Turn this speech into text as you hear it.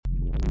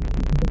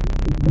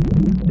You're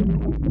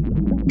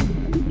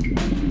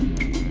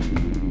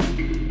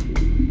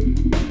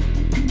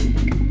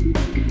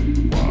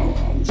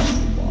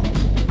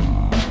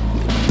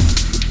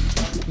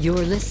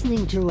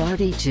listening to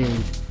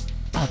Artituned,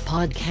 a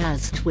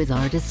podcast with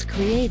artists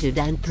created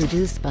and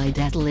produced by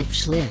Detlef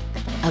Schlick,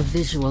 a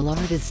visual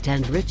artist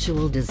and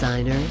ritual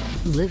designer,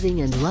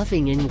 living and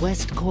loving in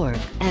West Cork,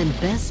 and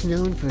best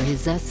known for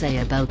his essay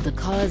about the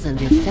cause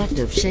and effect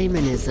of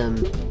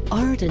shamanism,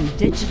 art and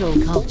digital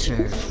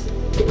culture.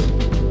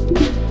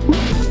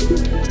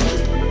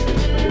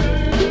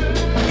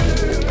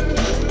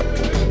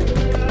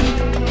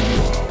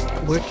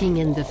 Working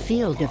in the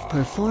field of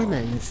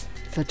performance,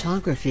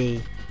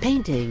 photography,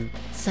 painting,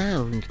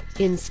 sound,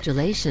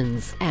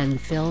 installations,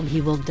 and film, he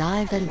will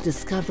dive and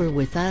discover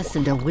with us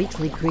and a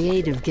weekly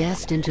creative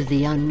guest into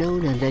the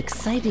unknown and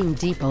exciting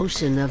deep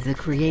ocean of the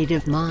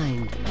creative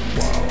mind.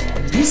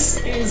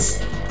 This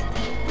is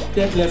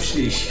Detlef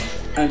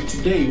Schlick, and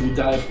today we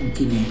dive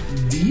into the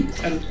deep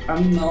and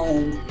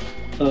unknown,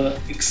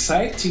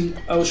 exciting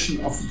ocean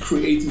of the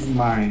creative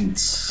mind,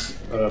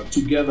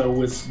 together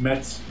with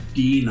Matt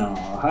Diener.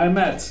 Hi,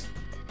 Matt.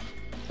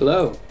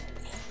 Hello.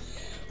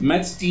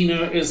 Matt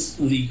Diener is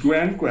the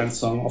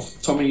grandson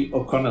of Tommy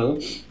O'Connell,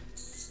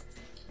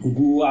 who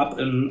grew up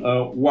in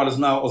what is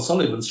now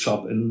O'Sullivan's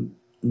shop in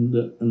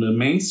the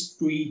main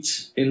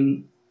street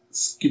in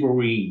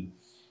Skibbereen.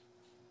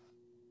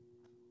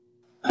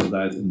 He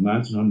died in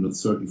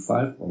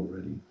 1935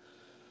 already,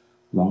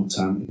 long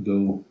time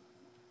ago.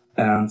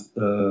 And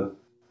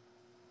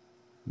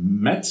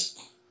Matt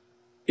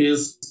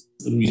is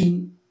a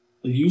musician.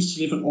 He used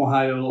to live in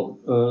Ohio,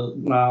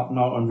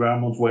 now in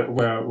Vermont,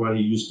 where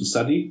he used to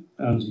study,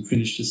 and he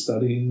finished his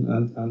studying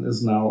and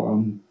is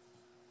now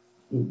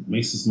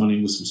makes his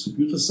money with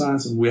computer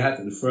science. And we had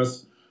in the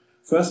first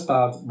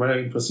part,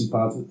 very interesting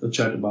part, a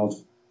chat about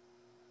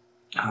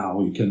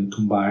how you can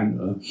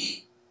combine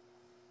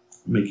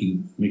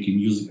making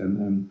music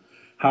and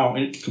how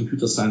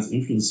computer science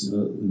influences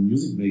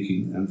music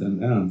making and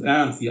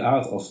the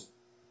art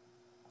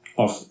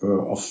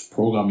of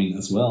programming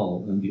as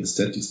well, and the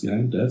aesthetics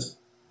behind that,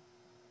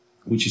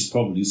 which is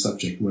probably a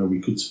subject where we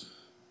could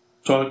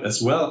talk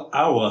as well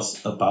hours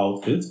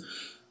about it.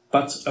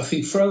 But I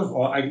think first of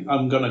all,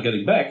 I'm gonna get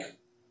it back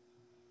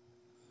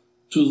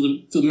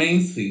to the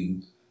main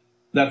thing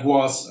that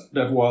was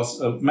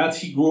Matt.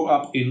 He grew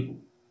up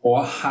in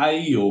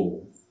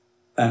Ohio,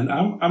 and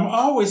I'm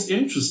always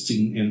interested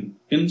in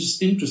the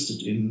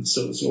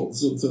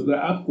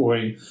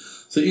upgrowing,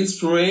 the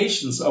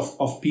inspirations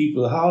of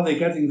people, how they're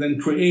getting then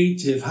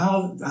creative,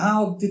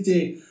 how did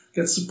they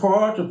get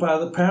supported by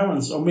the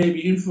parents or maybe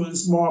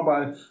influenced more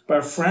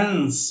by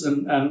friends,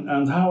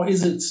 and how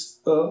is it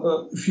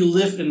if you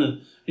live in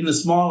a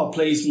smaller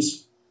place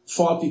with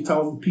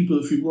 40,000 people,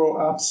 if you grow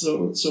up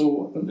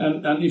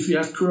and if you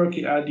have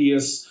quirky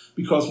ideas,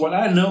 because what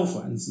I know,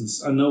 for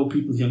instance, I know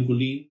people here in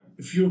Golin,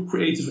 if you're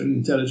creative and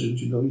intelligent,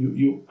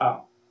 you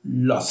are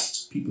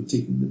lost. People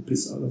taking the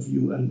piss out of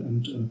you,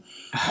 and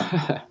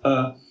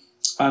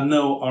I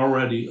know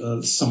already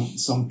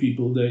some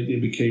people they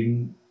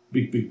became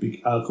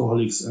big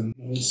alcoholics, and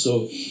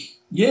so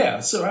yeah.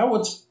 So I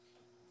would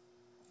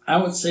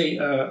say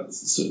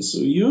so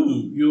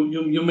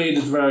you made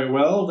it very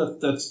well.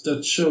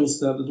 That shows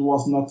that it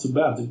was not too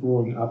bad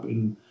growing up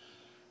in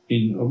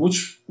what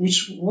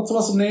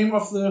was the name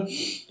of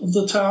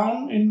the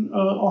town in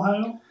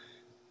Ohio?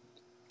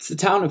 It's the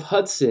town of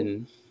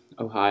Hudson,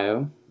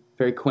 Ohio.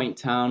 Very quaint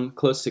town,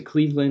 close to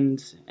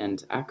Cleveland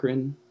and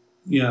Akron.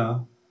 Yeah.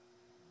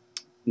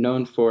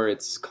 Known for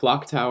its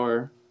clock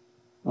tower,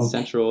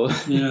 central.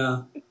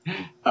 Yeah.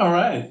 All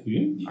right.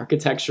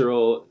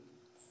 Architectural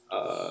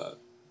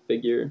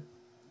figure.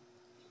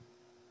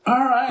 All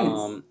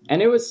right.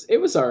 And it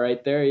was all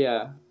right there.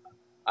 Yeah.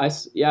 I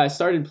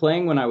started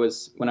playing when I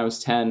was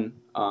 10.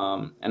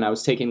 And I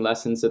was taking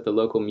lessons at the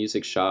local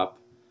music shop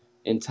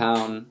in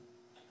town.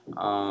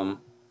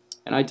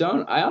 And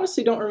I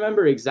honestly don't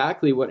remember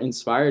exactly what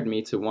inspired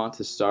me to want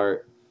to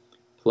start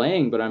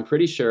playing, but I'm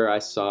pretty sure I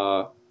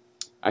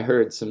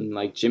heard some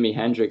like Jimi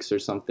Hendrix or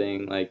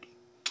something, like,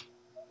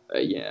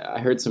 I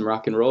heard some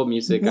rock and roll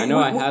music. I know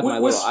I had my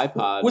little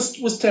iPod.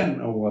 Was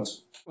 10 or what?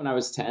 When I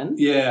was 10?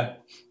 Yeah.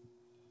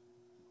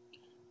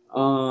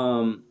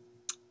 A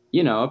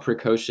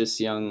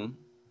precocious young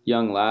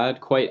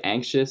lad, quite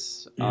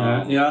anxious.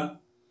 Yeah.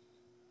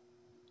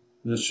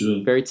 That's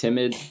true. Very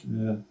timid.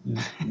 Yeah.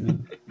 That's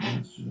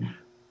true.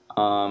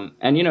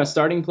 And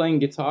starting playing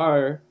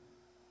guitar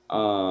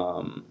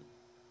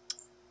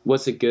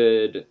was a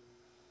good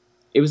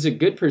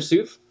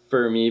pursuit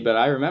for me, but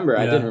I remember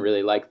I didn't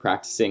really like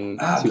practicing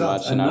too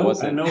much, and I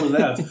wasn't. I know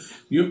that.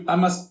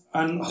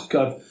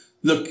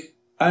 Look,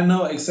 I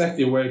know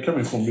exactly where you're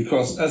coming from,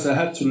 because as I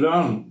had to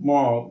learn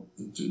more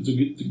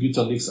the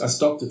guitar licks, I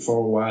stopped it for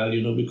a while,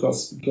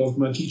 because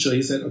my teacher,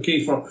 he said,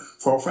 okay, for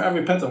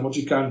every pattern what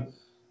you can't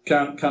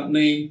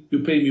name, you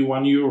pay me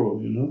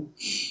 €1,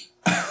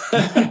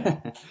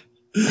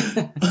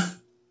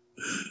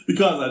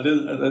 because I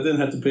didn't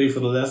have to pay for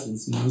the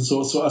lessons, you know.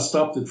 So I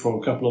stopped it for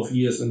a couple of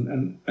years,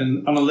 and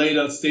on a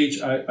later stage,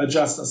 I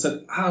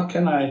said, how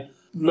can I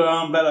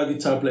learn better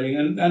guitar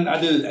playing? And I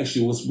did it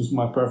actually was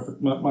my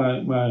perfect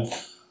my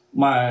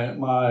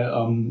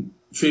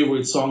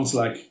favorite songs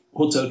like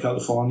Hotel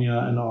California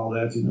and all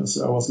that, you know.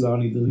 So I was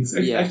learning the lyrics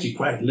actually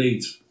quite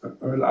late.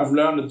 I've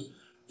learned it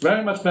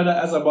very much better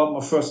as I bought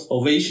my first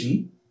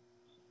Ovation.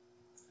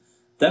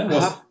 That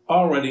was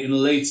already in the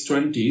late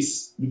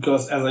 20s,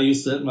 because as I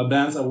used to in my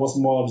bands, I was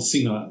more the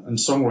singer and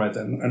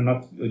songwriter and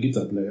not a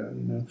guitar player,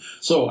 you know.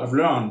 So I've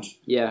learned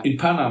in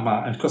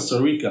Panama and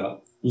Costa Rica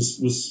was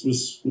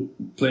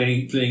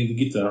playing the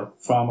guitar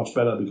far much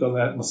better, because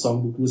I had my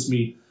songbook with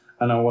me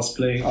and I was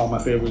playing all my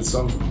favorite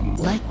songs.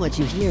 Like what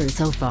you hear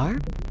so far?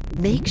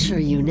 Make sure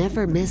you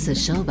never miss a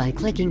show by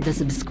clicking the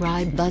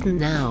subscribe button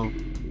now.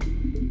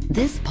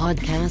 This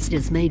podcast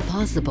is made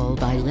possible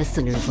by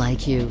listeners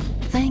like you.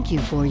 Thank you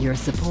for your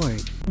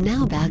support.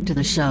 Now back to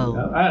the show.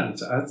 I had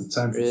the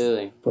time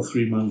for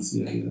 3 months.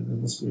 Yeah,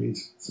 that was great.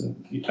 So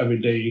every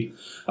day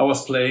I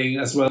was playing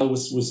as well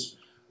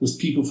with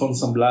people from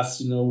San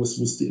Blas, you know, with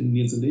the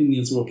Indians, and the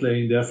Indians were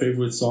playing their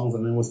favorite songs,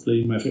 and I was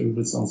playing my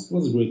favorite songs. It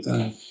was a great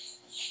time.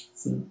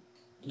 So.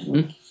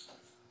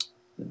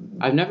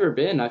 I've never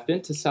been. I've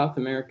been to South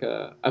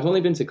America. I've only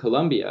been to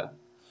Colombia.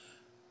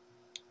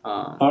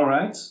 All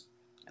right.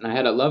 And I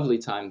had a lovely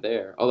time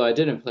there. Although I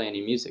didn't play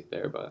any music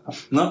there, but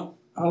no.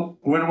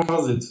 When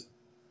was it?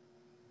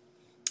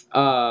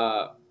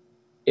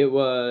 It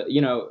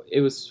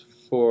was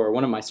for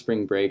one of my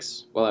spring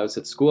breaks while I was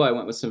at school. I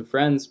went with some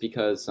friends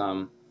because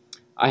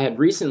I had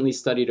recently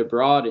studied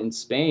abroad in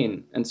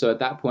Spain, and so at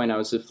that point I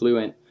was a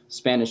fluent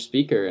Spanish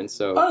speaker, and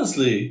so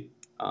honestly,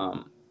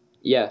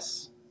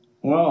 yes.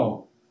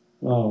 Wow.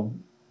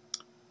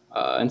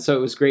 And so it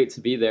was great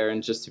to be there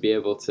and just to be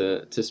able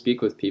to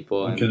speak with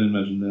people. I can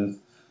imagine that.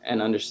 And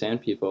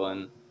understand people.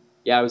 And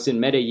yeah, I was in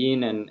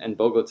Medellin and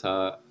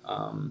Bogota.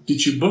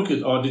 Did you book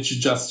it or did you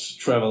just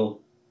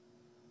travel?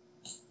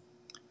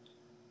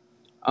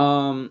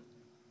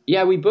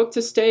 Yeah, we booked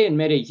to stay in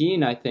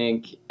Medellin, I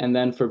think. And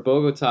then for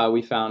Bogota,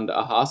 we found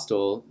a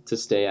hostel to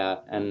stay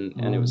at. And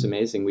it was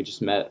amazing. We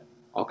just met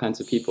all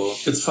kinds of people.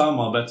 It's far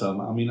more better.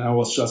 I mean, I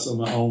was just on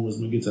my own with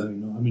my guitar, you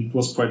know. I mean, it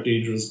was quite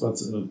dangerous, but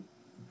it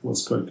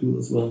was quite cool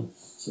as well.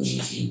 So,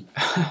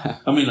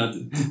 I mean,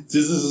 this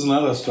is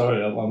another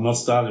story. I'm not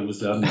starting with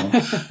that now.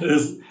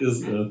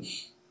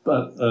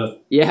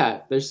 But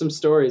yeah, there's some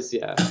stories,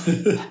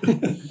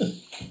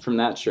 from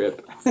that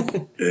trip.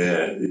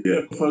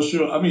 yeah, for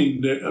sure. I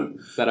mean,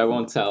 that I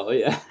won't tell.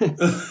 Yeah.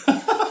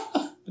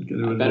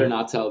 I better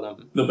not tell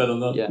them. No, better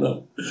not. Yeah.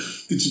 No.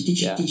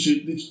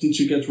 Did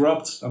you get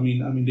robbed? I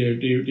mean,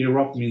 they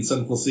robbed me in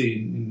San Jose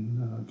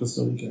in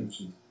Costa Rica,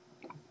 actually.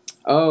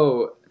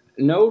 Oh,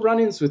 no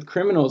run-ins with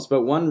criminals,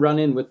 but one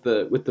run-in with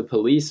the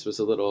police was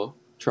a little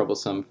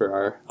troublesome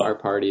for our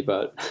party,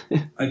 but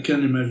I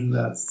can imagine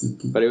that.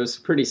 But it was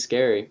pretty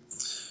scary.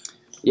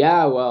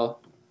 Yeah,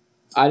 well,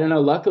 I don't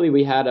know. Luckily,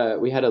 we had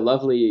a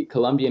lovely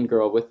Colombian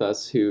girl with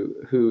us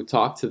who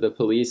talked to the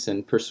police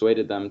and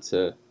persuaded them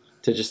to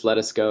just let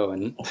us go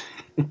and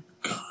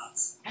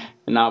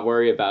and not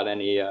worry about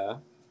any. Of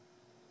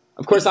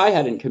course, I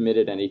hadn't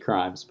committed any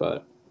crimes,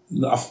 but.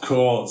 No, of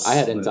course. I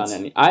hadn't done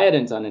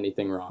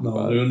anything wrong.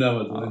 No, you'll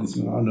never do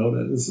anything wrong. I know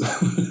that is.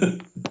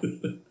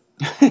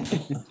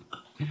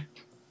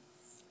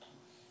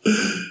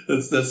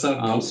 that's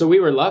not so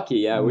we were lucky.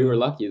 Yeah, we were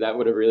lucky. That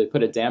would have really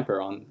put a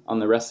damper on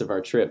the rest of our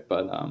trip,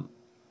 but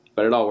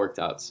it all worked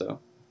out. So.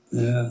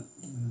 Yeah.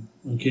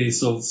 Okay.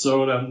 So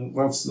then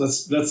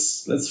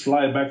let's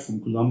fly back from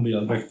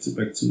Colombia back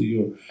to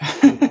your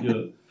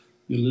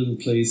little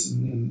place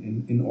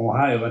in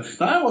Ohio.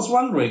 Now I was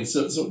wondering.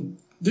 So.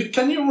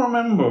 Can you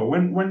remember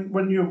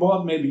when you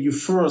bought maybe your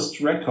first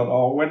record,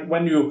 or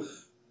when you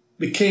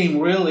became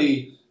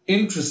really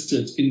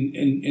interested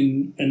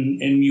in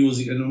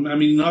music? And I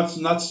mean not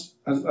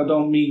I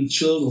don't mean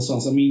children's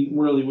songs. I mean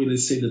really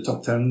say the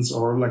top tens,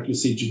 or like you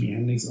say Jimi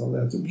Hendrix, all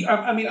that.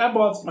 I mean I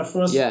bought my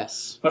first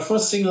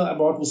single I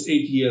bought was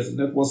 8 years, and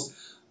that was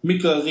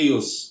Mikel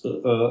Rios,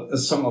 A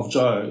Song of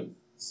Joy.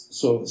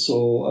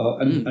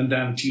 And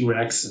then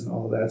T-Rex and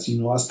all that, you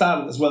know. I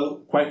started as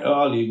well quite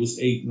early, with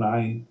 8,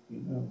 9,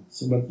 you know.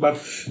 So,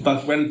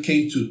 but when it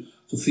came to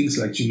things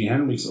like Jimi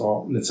Hendrix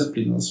or Led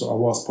Zeppelin, also I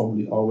was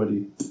probably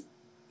already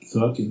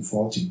 13,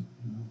 14.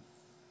 You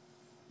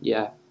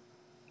know.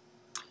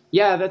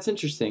 Yeah, that's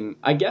interesting.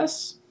 I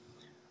guess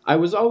I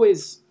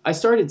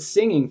started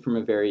singing from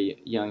a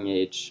very young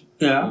age.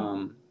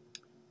 Yeah.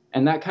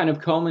 And that kind of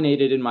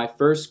culminated in my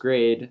first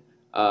grade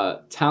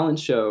talent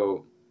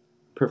show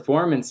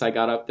performance. I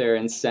got up there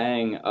and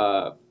sang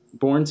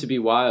Born to be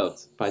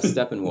Wild by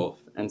Steppenwolf.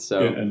 And so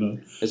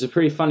there's a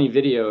pretty funny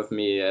video of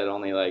me at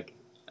only I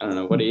don't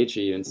know, what age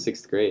are you, in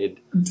 6th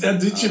grade?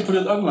 Did you put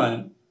it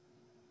online?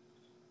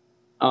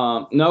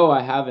 No,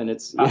 I haven't.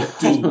 I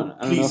don't know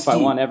if I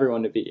want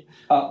everyone to be.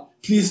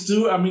 Please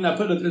do. I mean, I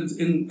put it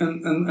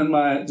in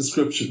my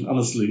description,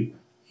 honestly.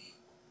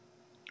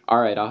 All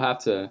right, I'll have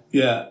to.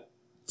 Yeah.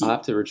 I'll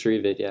have to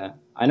retrieve it. Yeah.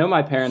 I know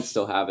my parents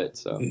still have it,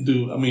 so.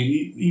 Do I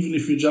mean even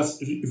if you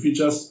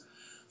just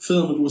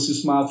film it with your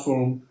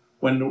smartphone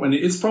when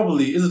it's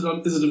probably is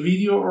it a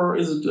video or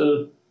is it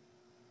a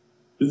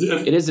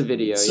It is a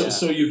video, so, yeah.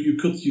 So you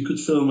could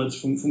film it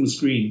from the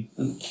screen,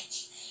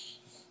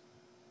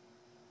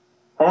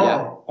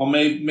 or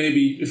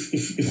maybe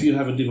if you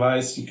have a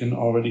device, you can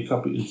already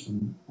copy it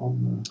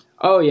on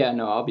Oh yeah,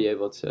 no, I'll be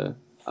able to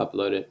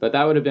upload it, but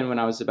that would have been when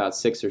I was about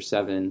 6 or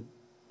 7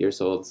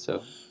 years old.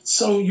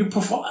 So you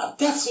perform.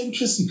 That's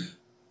interesting.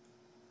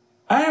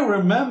 I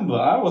remember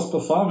I was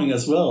performing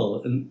as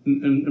well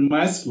in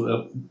my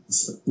school.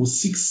 With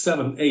 6,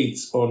 7, 8,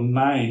 or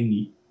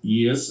 9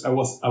 years. I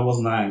was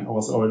 9. I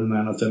was already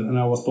 9 or 10, and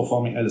I was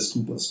performing Alice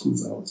Cooper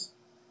Schools Out.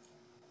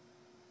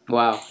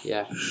 Wow,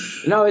 yeah.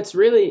 No, it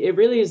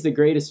really is the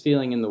greatest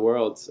feeling in the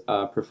world,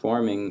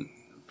 performing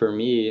for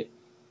me.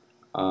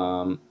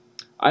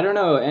 I don't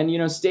know,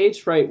 and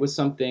stage fright was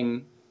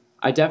something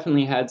I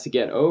definitely had to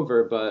get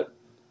over,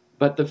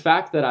 but the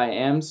fact that I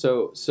am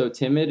so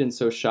timid and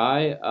so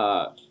shy,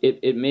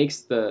 it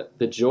makes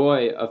the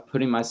joy of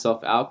putting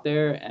myself out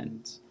there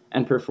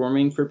and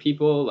performing for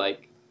people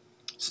like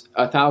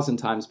 1,000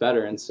 times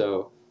better. And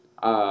so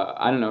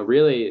I don't know,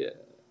 really,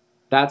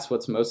 that's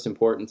what's most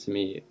important to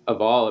me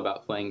of all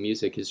about playing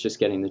music, is just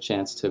getting the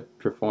chance to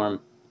perform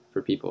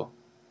for people.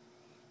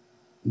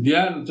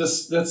 Yeah,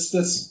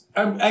 that's.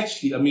 I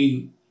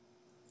mean,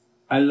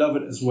 I love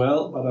it as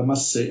well, but I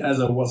must say, as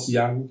I was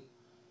young,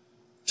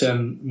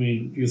 then I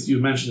mean, you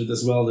mentioned it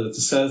as well, that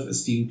the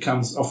self-esteem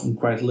comes often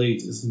quite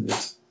late, isn't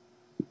it?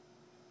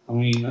 I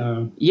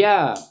mean,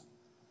 yeah,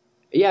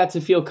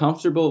 to feel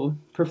comfortable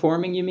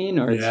performing, you mean,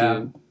 or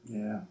to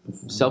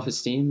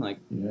self-esteem, like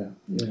yeah.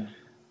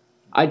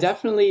 I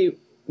definitely.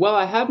 Well,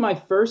 I had my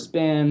first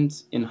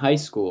band in high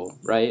school,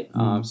 right?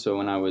 So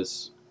when I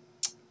was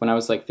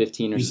like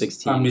 15 or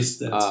 16. I missed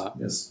that.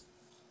 Yes.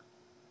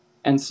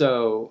 And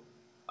so,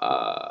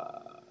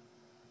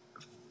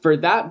 for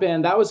that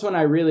band, that was when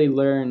I really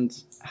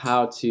learned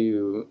how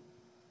to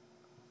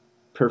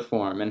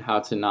perform and how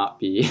to not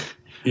be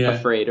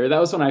afraid. Or that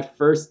was when I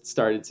first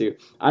started to.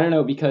 I don't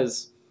know,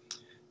 because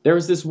there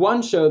was this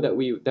one show that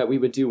we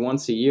would do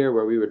once a year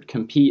where we would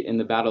compete in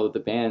the Battle of the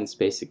Bands,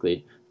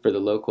 basically, for the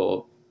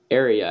local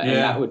area. And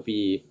that would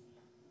be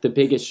the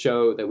biggest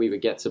show that we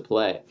would get to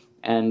play.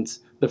 And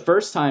the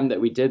first time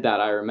that we did that,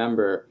 I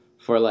remember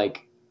for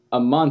like a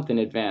month in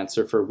advance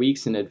or for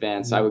weeks in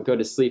advance, I would go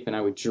to sleep and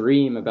I would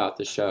dream about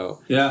the show.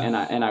 Yeah.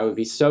 And I would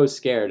be so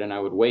scared, and I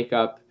would wake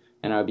up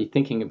and I would be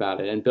thinking about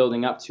it, and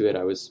building up to it.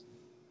 I was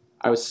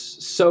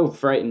so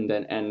frightened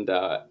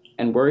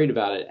and worried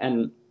about it.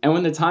 And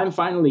when the time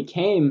finally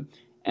came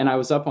and I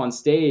was up on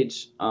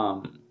stage,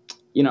 I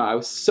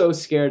was so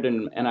scared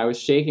and I was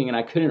shaking and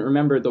I couldn't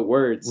remember the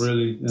words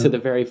to the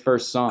very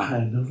first song.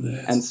 I know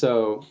that. And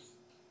so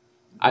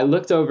I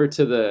looked over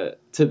to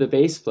the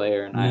bass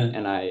player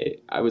and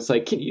I was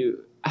like,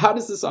 how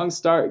does the song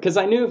start? Because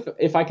I knew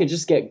if I could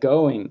just get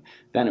going,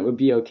 then it would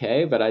be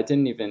okay. But I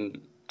didn't even,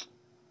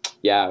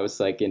 I was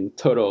like in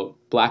total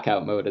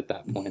blackout mode at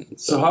that point.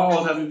 So how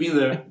old have you been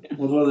there?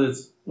 What was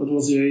it? What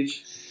was your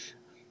age?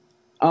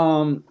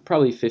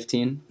 Probably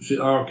 15.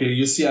 Okay,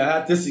 you see, I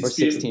had this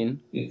experience. Or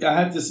 16. I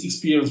had this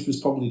experience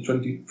with probably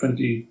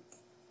 23,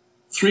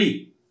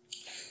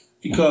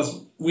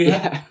 because we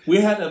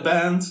had a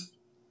band,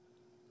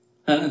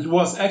 and it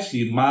was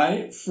actually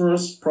my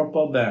first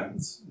proper band.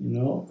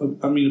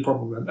 I mean, a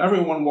proper band.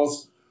 Everyone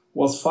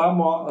was far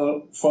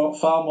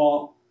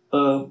more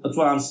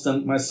advanced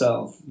than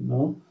myself.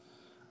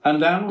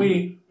 And then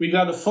we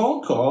got a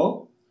phone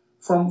call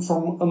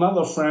from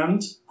another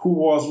friend who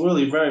was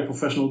really a very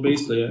professional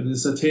bass player, and he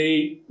said,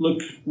 "Hey, look,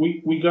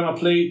 we're gonna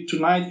play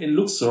tonight in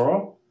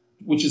Luxor,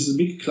 which is a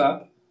big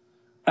club,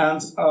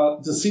 and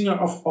the singer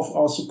of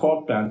our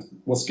support band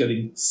is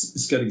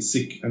getting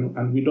sick,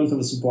 and we don't have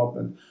a support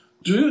band.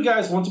 Do you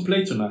guys want to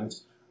play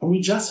tonight?" And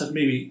we just had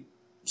maybe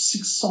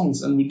 6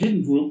 songs, and we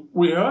didn't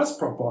rehearse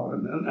proper,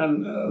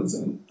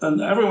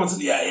 and everyone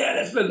said, "Yeah,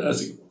 let's play." I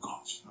said, "Oh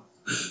God."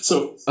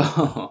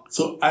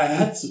 So I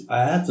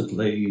had to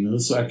play,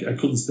 so I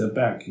couldn't step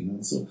back,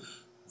 So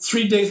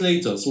 3 days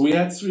later, so we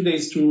had 3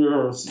 days to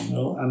rehearse,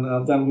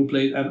 and then we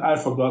played, and I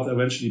forgot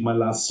eventually my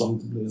last song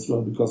to play as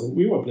well, because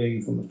we were playing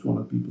in front of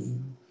 200 people.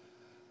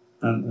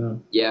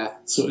 And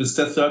so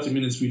instead 30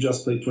 minutes, we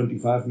just played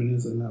 25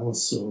 minutes, and I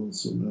was so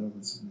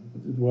nervous.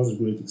 But it was a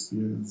great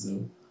experience.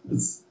 So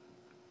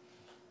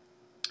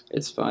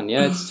it's fun.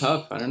 Yeah, it's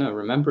tough. I don't know.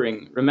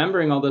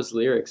 Remembering all those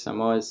lyrics,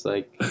 I'm always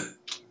like.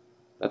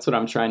 That's what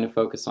I'm trying to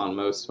focus on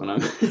most when I'm.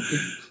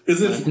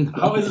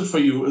 How is it for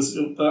you?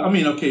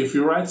 If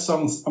you write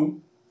songs,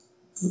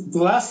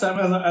 the last time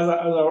as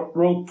I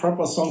wrote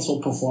proper songs for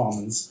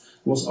performance,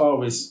 it was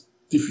always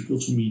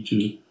difficult for me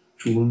to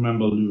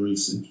remember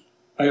lyrics.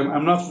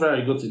 I'm not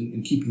very good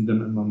in keeping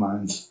them in my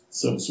mind.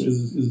 So is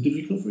it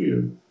difficult for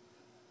you?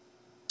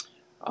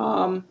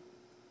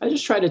 I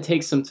just try to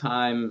take some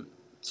time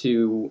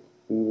to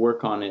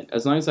work on it,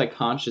 as long as I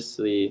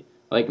consciously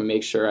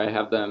make sure I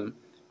have them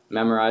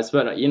memorized.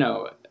 But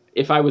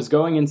if I was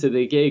going into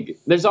the gig,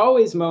 there's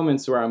always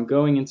moments where I'm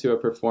going into a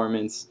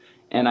performance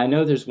and I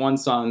know there's one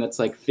song that's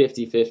like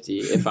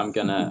 50-50 if I'm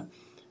gonna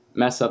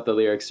mess up the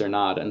lyrics or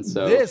not. And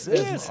so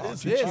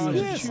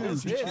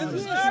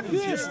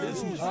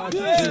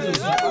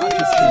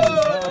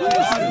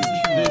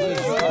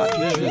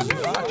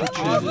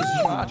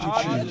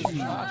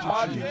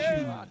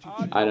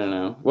I don't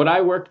know.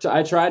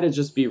 I try to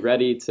just be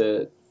ready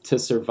to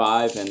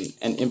survive and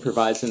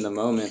improvise in the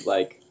moment.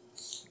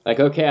 Like,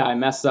 okay, I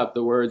messed up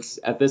the words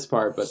at this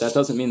part, but that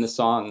doesn't mean the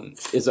song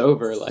is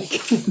over. Like,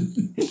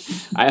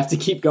 I have to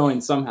keep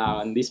going somehow,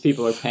 and these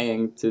people are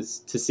paying to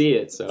see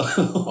it. So,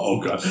 oh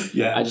God,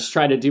 yeah. I just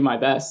try to do my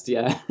best.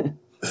 Yeah.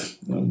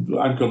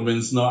 I'm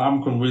convinced. No,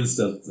 I'm convinced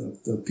that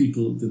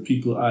the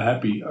people are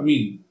happy. I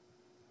mean,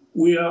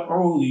 we are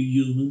only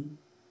human.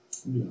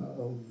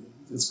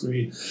 That's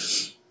great,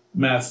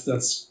 Matt.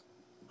 That's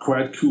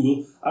quite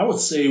cool. I would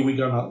say we're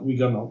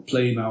gonna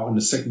play now in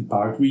the second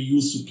part. We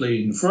used to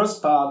play in the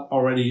first part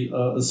already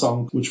a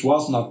song which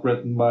was not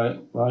written by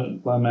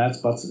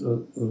Matt, but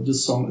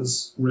this song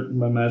is written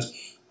by Matt,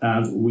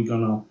 and we're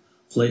gonna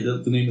play.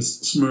 The name is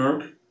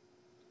Smirk,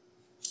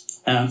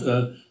 and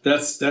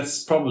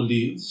that's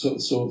probably so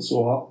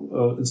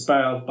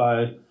inspired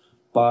by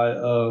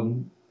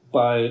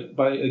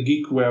a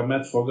gig where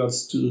Matt forgot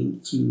to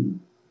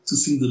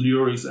sing the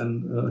lyrics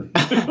and.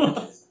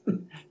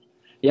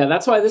 Yeah,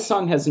 that's why this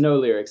song has no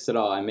lyrics at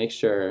all. I make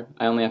sure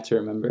I only have to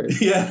remember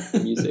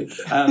the music.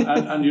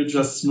 and you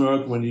just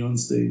smirk when you're on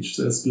stage.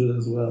 That's good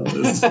as well.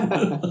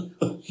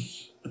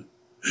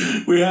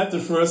 We have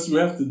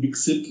the big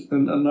sip,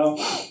 and now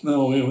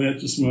we have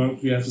to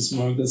smirk. We have to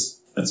smirk. It's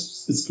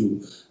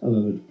cool. I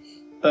love it.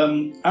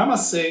 I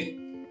must say,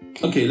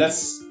 okay,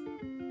 let's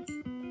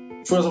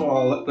first of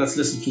all let's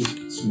listen to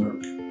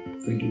Smirk.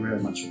 Thank you very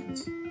much, Matt.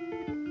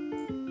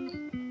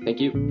 Thank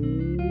you.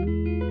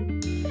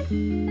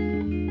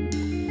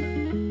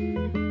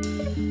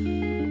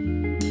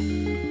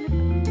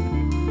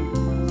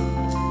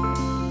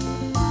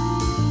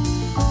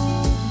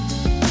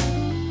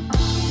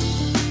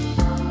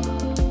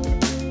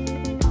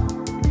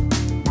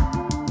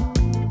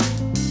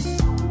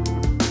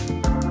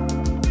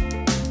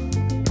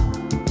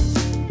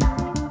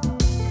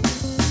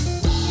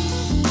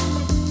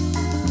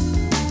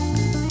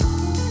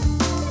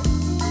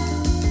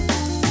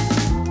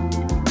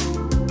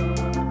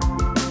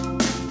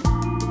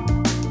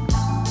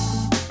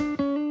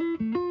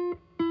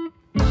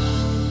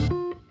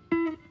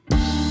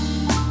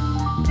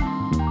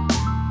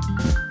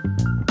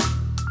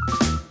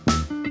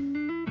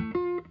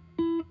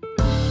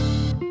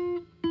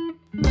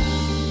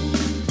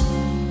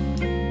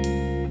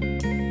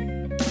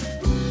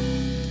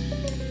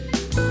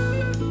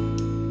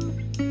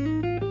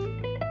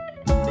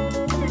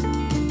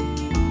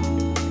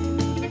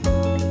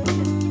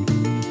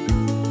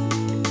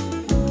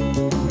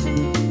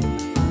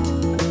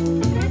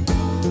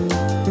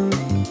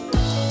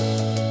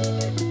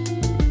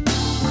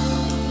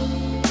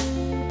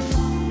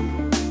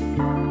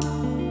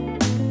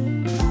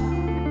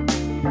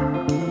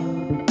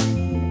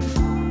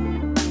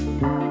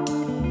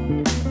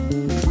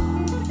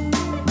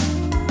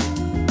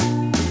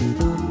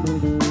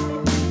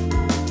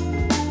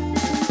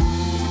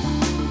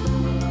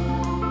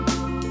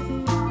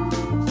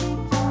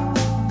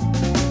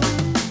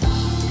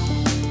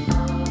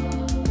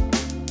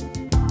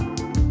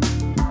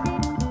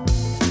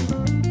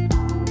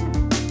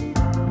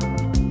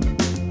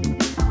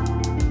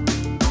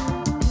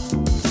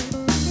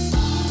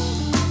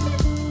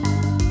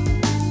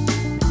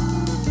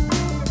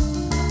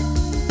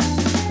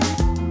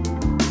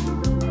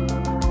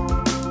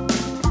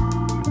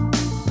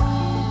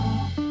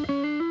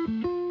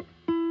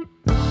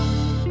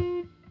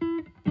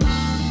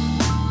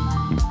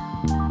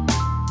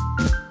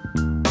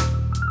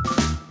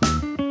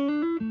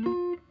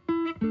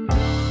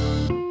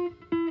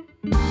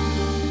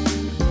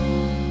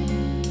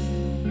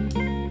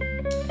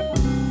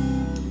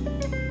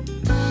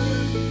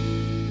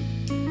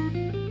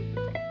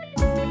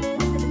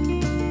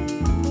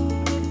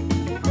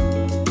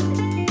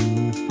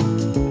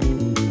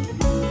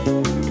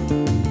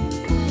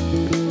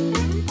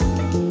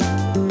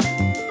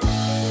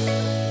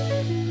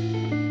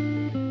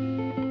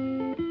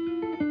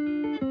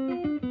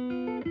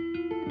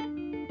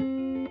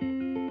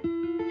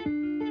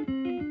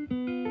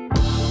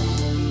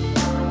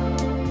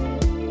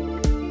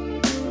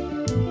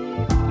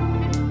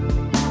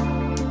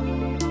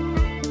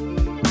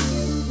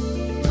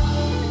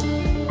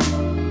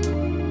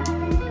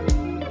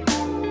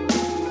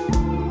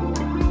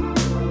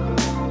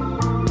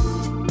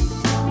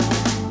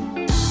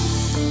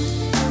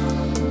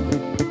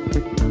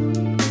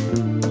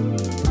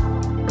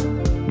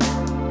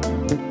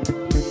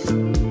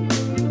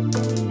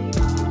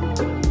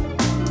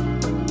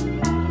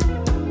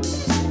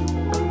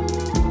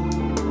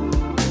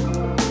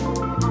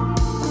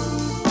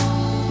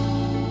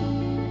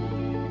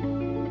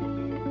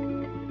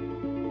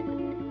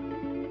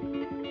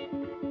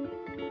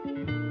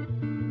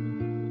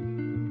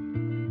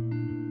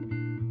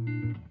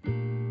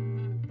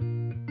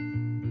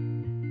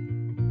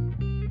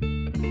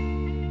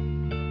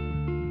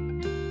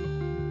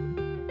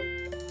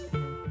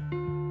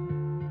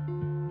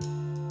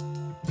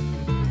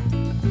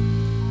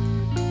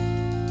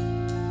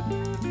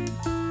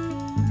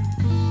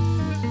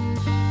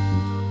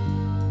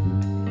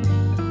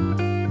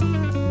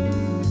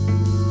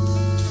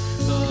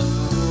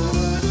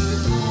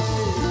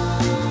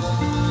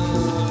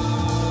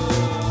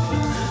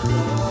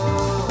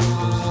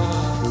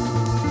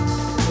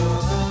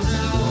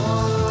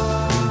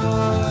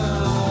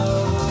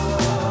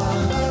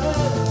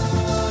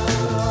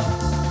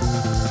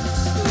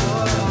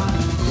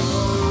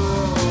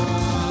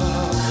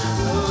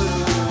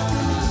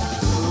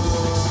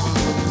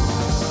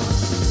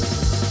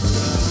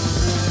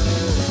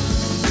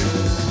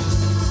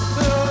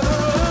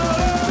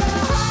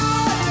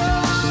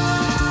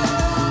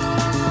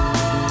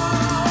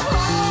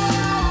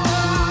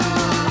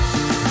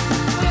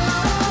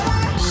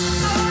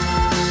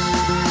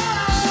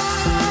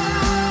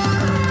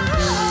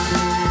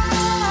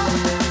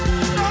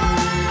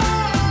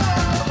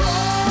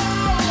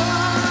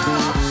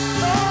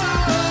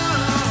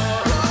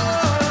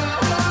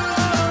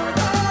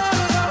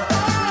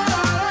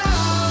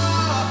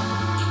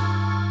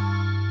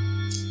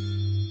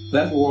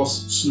 That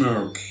was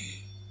Smirk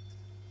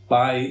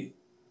by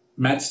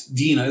Matt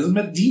Diener. Is it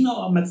Matt Diener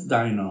or Matt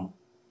Diner?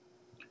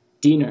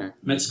 Diener.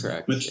 Matt,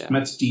 Correct. Matt, Yeah.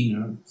 Matt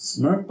Diener.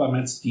 Smirk by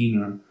Matt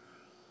Diener.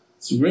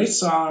 It's a great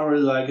song. I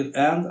really like it,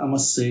 and I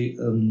must say,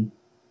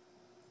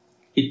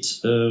 it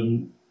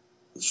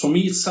for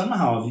me it's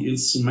somehow the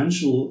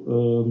instrumental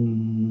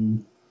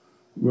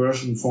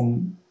version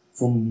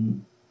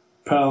from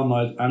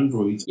Paranoid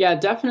Android. Yeah,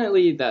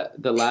 definitely.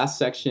 That the last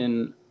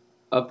section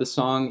of the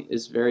song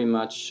is very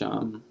much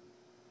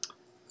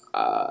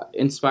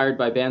inspired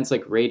by bands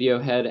like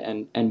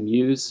Radiohead and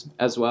Muse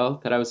as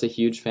well. That I was a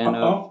huge fan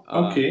of.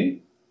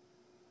 Okay.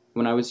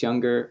 When I was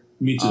younger.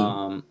 Me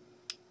too.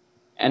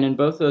 And in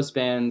both those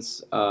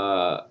bands,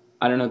 I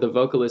don't know, the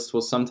vocalist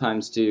will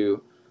sometimes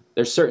do.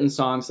 There's certain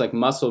songs like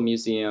Muscle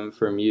Museum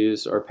for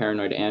Muse or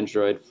Paranoid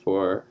Android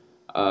for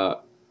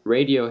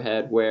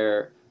Radiohead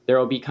where there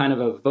will be kind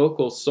of a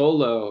vocal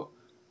solo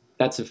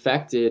that's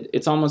affected.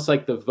 It's almost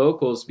like the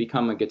vocals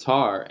become a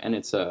guitar and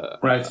it's a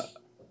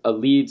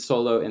lead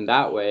solo in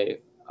that way.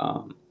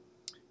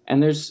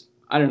 And there's,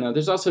 I don't know,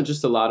 there's also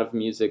just a lot of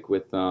music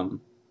with kind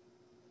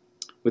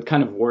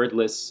of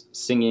wordless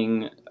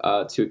singing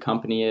to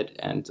accompany it.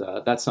 And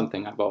that's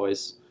something I've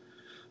always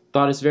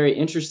thought is very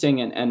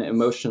interesting and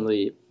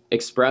emotionally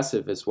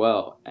expressive as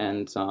well.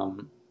 And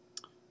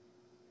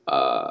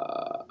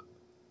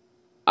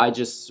I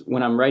just,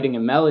 when I'm writing a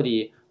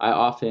melody, I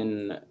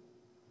often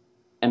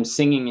am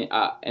singing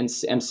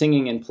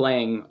and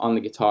playing on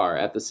the guitar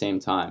at the same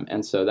time.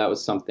 And so that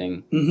was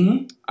something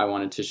I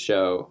wanted to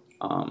show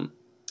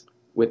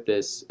with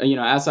this. You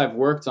know, as I've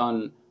worked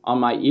on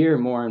my ear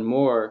more and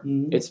more,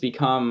 it's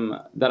become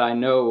that I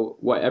know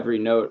what every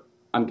note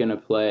I'm going to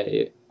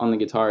play on the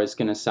guitar is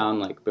going to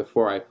sound like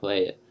before I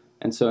play it.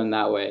 And so in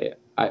that way,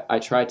 I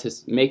try to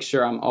make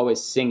sure I'm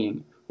always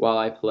singing while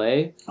I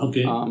play,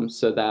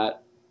 so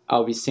that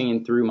I'll be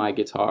singing through my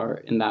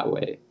guitar in that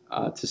way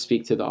to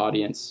speak to the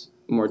audience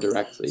more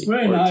directly. It's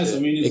very nice. I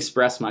mean,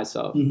 express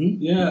myself.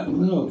 Yeah,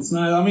 no, it's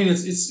nice. I mean,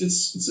 it's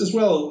as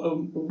well.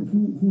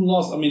 Who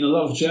lost? I mean, a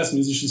lot of jazz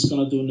musicians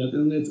gonna do that,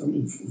 isn't it? I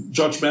mean,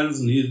 George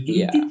Benson.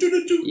 Yeah.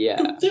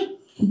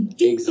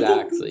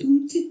 Exactly.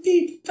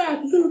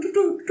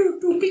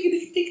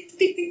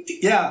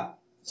 Yeah.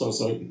 So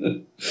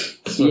sorry.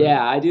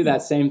 Yeah, I do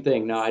that same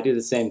thing. No, I do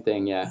the same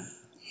thing. Yeah.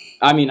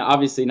 I mean,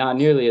 obviously not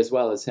nearly as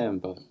well as him,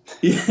 but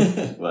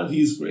yeah, but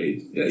he's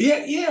great.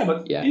 Yeah,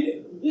 but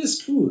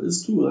it's cool.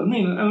 It's cool. I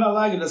mean, and I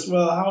like it as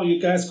well how you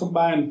guys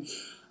combine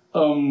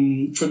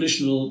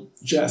traditional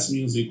jazz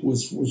music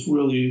with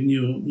really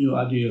new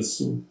ideas.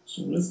 So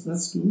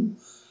that's cool.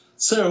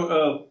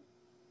 So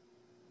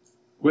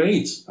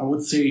great. I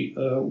would say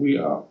we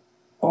are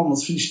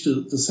almost finished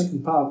the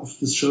second part of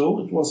this show.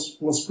 It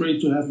was great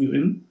to have you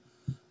in.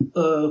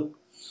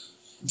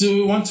 Do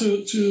you want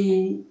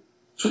to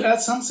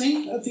add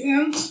something at the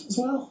end as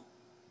well?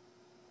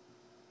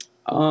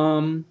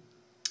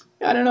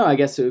 I don't know. I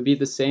guess it would be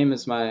the same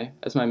as my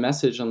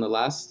message on the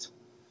last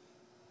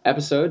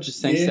episode.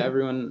 Just thanks to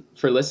everyone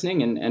for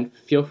listening, and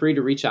feel free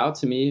to reach out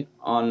to me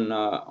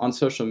on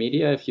social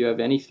media if you have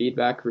any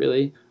feedback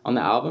really on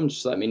the album.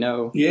 Just let me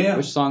know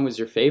which song was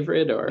your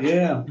favorite, or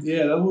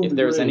that would if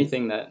there was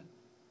anything that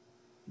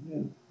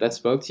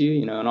spoke to you.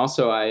 You know, and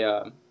also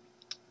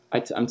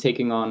I'm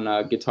taking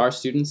on guitar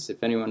students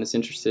if anyone is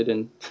interested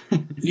in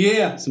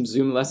some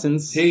Zoom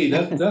lessons. Hey,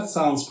 that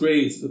sounds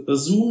great. A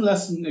Zoom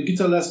lesson, a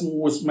guitar lesson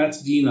with Matt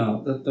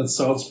Diener. That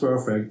sounds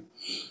perfect.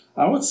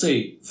 I would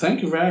say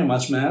thank you very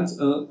much, Matt.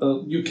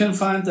 You can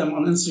find them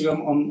on Instagram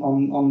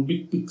on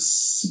Big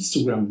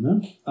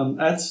Sipstagram,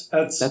 at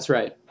that's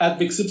right, at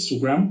Big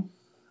Sipstagram,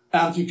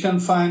 and you can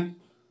find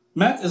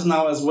Matt is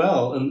now as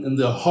well in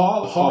the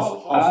Hall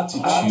of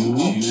Artitude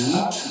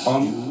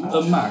on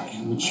a Mac,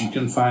 which you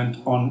can find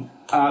on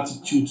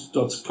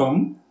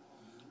artitude.com.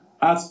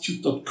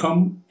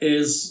 Artitude.com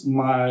is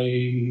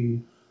my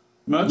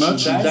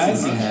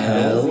merchandising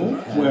hell,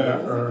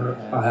 where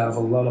I have a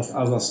lot of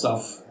other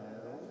stuff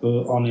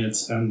on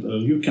it, and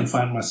you can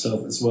find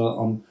myself as well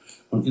on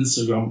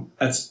Instagram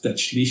at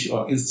Detschlich,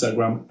 or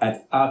Instagram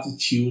at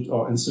Artitude,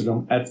 or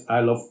Instagram at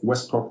I Love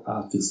Westcork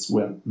Artists,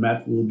 where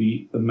Matt will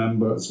be a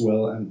member as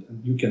well, and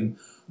you can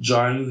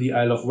join the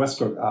I Love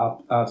Westcork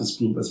Artists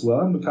group as well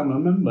and become a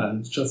member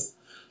and just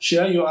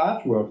share your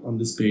artwork on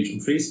this page on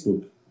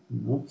Facebook.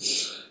 You know?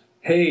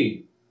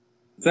 Hey,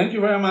 thank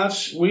you very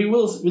much. We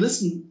will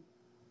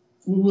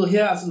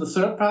hear us in the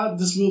third part.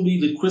 This will be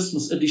the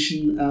Christmas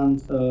edition,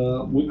 and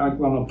we are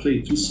gonna play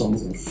 2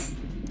 songs of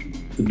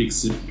the Big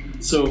Sip.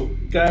 So,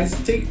 guys,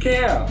 take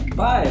care.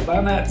 Bye. Bye,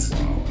 Matt.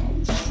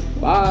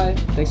 Bye.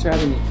 Thanks for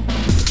having me.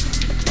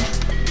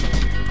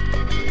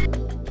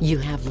 You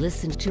have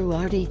listened to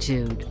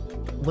Artitude,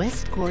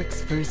 West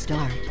Cork's first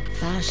art,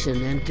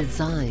 fashion, and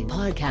design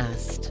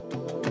podcast.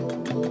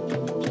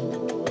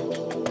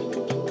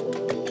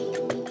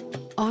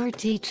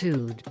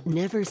 Artitude,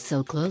 never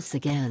so close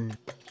again.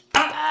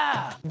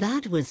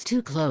 That was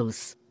too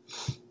close.